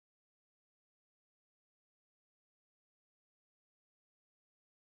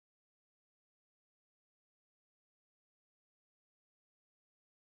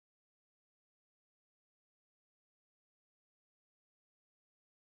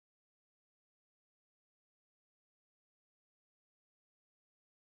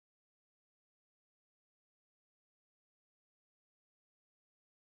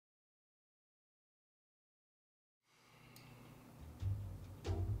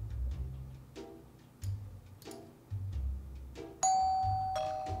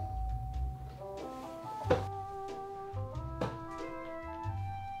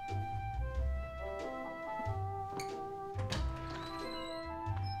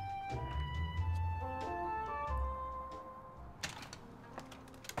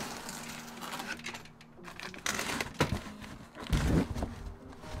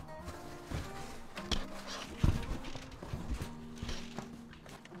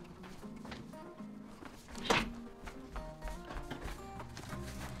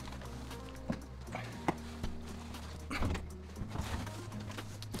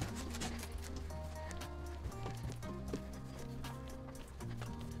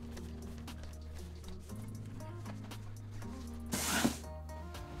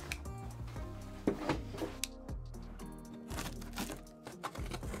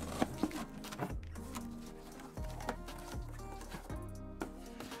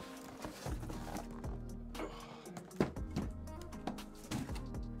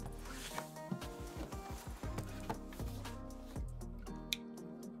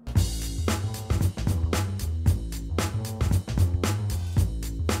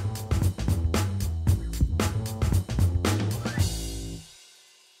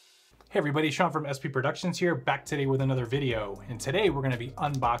Hey everybody, Sean from SP Productions here, back today with another video. And today we're going to be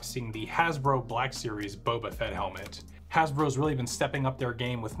unboxing the Hasbro Black Series Boba Fett helmet. Hasbro's really been stepping up their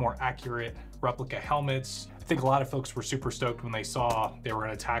game with more accurate replica helmets. I think a lot of folks were super stoked when they saw they were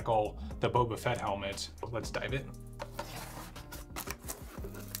going to tackle the Boba Fett helmet. Let's dive in.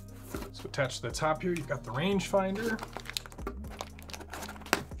 So attached to the top here, you've got the rangefinder.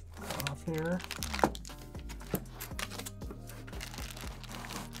 Off here.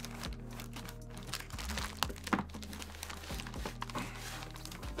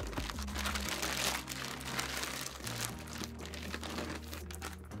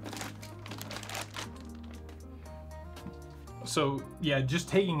 So yeah, just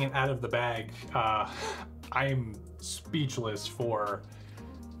taking it out of the bag, I'm speechless for,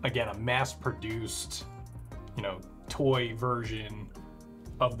 again, a mass-produced, toy version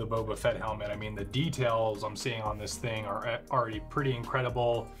of the Boba Fett helmet. I mean, the details I'm seeing on this thing are already pretty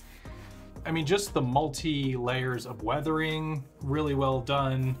incredible. I mean, just the multi-layers of weathering, really well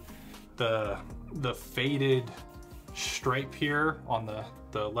done. The faded stripe here on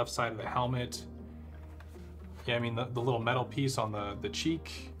the left side of the helmet. Yeah, I mean, the little metal piece on the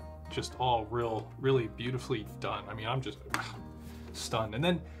cheek, just all really beautifully done. I mean, I'm just stunned. And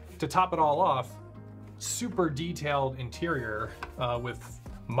then to top it all off, super detailed interior with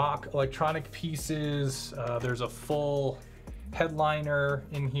mock electronic pieces. There's a full headliner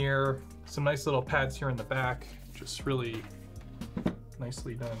in here. Some nice little pads here in the back, just really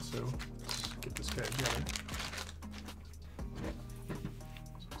nicely done. So let's get this guy together.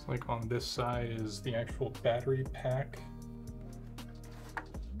 Like on this side is the actual battery pack.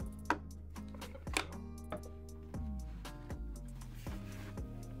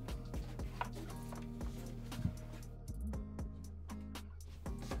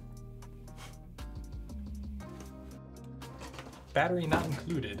 Battery not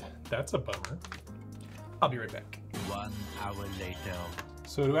included. That's a bummer. I'll be right back. 1 hour later.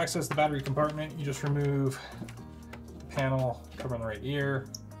 So to access the battery compartment, you just remove the panel covering the right ear.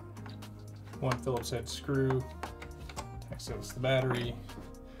 One Phillips head screw, access the battery,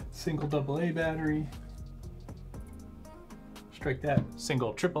 single AA battery, strike that,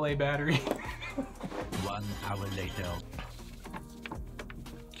 single AAA battery. 1 hour later.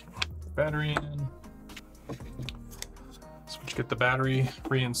 Battery in. Switch, get the battery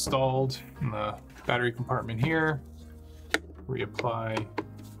reinstalled in the battery compartment here. Reapply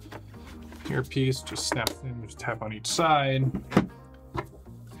earpiece, just snaps in, just tap on each side.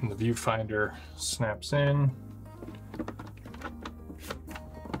 And the viewfinder snaps in.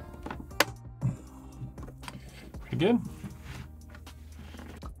 Pretty good.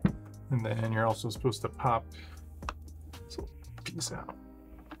 And then you're also supposed to pop this little piece out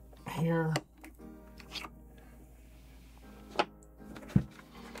here.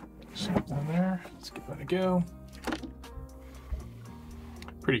 Snap down there. Let's give that a go.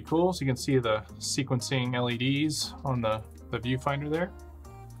 Pretty cool. So you can see the sequencing LEDs on the viewfinder there.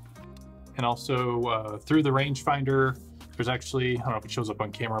 And also through the rangefinder, there's actually, I don't know if it shows up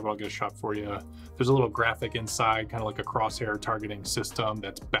on camera, but I'll get a shot for you. There's a little graphic inside, kind of like a crosshair targeting system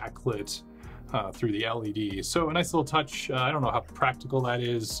that's backlit through the LED. So a nice little touch. I don't know how practical that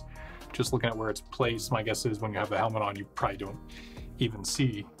is. Just looking at where it's placed, my guess is when you have the helmet on, you probably don't even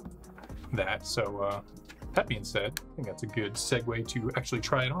see that. So that being said, I think that's a good segue to actually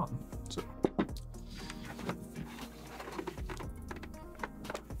try it on. So.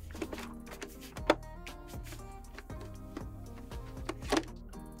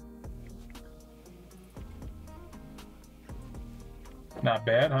 Not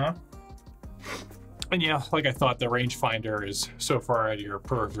bad, huh? And yeah, like I thought, the rangefinder is so far out of your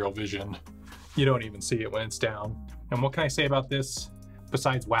peripheral vision, you don't even see it when it's down. And what can I say about this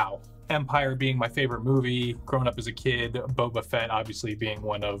besides wow? Empire being my favorite movie, growing up as a kid, Boba Fett obviously being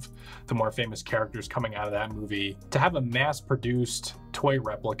one of the more famous characters coming out of that movie. To have a mass-produced toy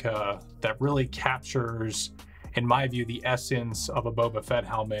replica that really captures, in my view, the essence of a Boba Fett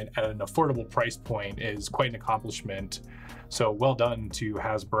helmet at an affordable price point is quite an accomplishment. So well done to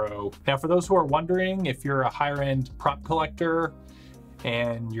Hasbro. Now, for those who are wondering, if you're a higher end prop collector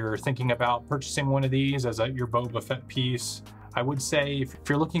and you're thinking about purchasing one of these as your Boba Fett piece, I would say if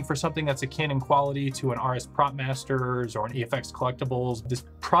you're looking for something that's akin in quality to an RS Prop Masters or an EFX Collectibles, this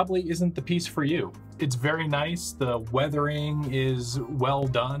probably isn't the piece for you. It's very nice. The weathering is well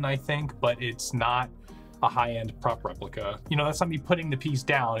done, I think, but it's not a high-end prop replica. That's not me putting the piece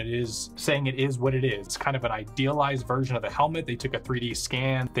down. It is saying it is what it is. It's kind of an idealized version of the helmet. They took a 3D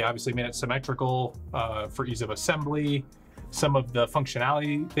scan. They obviously made it symmetrical for ease of assembly. Some of the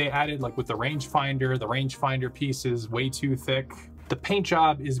functionality they added, like with the rangefinder piece is way too thick. The paint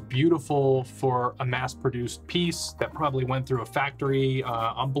job is beautiful for a mass-produced piece that probably went through a factory.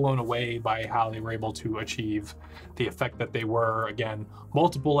 I'm blown away by how they were able to achieve the effect that they were. Again,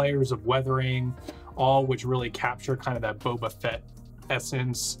 multiple layers of weathering, all which really capture kind of that Boba Fett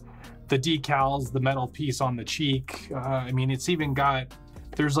essence. The decals, the metal piece on the cheek. I mean, it's even got,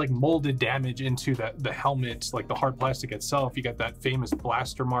 there's like molded damage into the helmet, like the hard plastic itself. You got that famous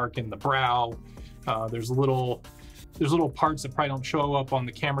blaster mark in the brow. There's little parts that probably don't show up on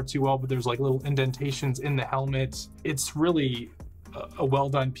the camera too well, but there's like little indentations in the helmet. It's really a well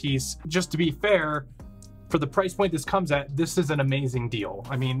done piece. Just to be fair, for the price point this comes at, this is an amazing deal.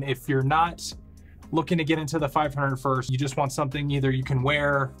 I mean, if you're not looking to get into the 500 first, you just want something either you can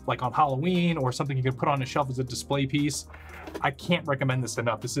wear like on Halloween or something you can put on a shelf as a display piece, I can't recommend this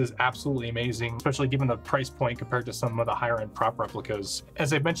enough. This is absolutely amazing, especially given the price point compared to some of the higher end prop replicas.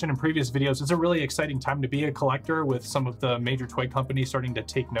 As I've mentioned in previous videos, it's a really exciting time to be a collector, with some of the major toy companies starting to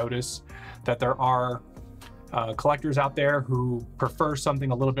take notice that there are collectors out there who prefer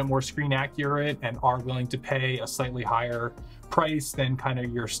something a little bit more screen accurate and are willing to pay a slightly higher price than kind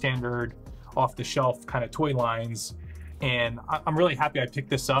of your standard off-the-shelf kind of toy lines. And I'm really happy I picked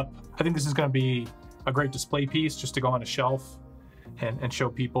this up. I think this is going to be a great display piece just to go on a shelf and show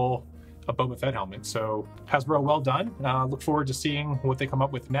people a Boba Fett helmet. So Hasbro, well done. Look forward to seeing what they come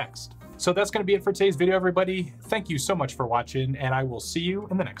up with next. So that's going to be it for today's video, everybody. Thank you so much for watching, and I will see you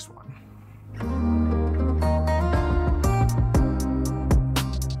in the next one.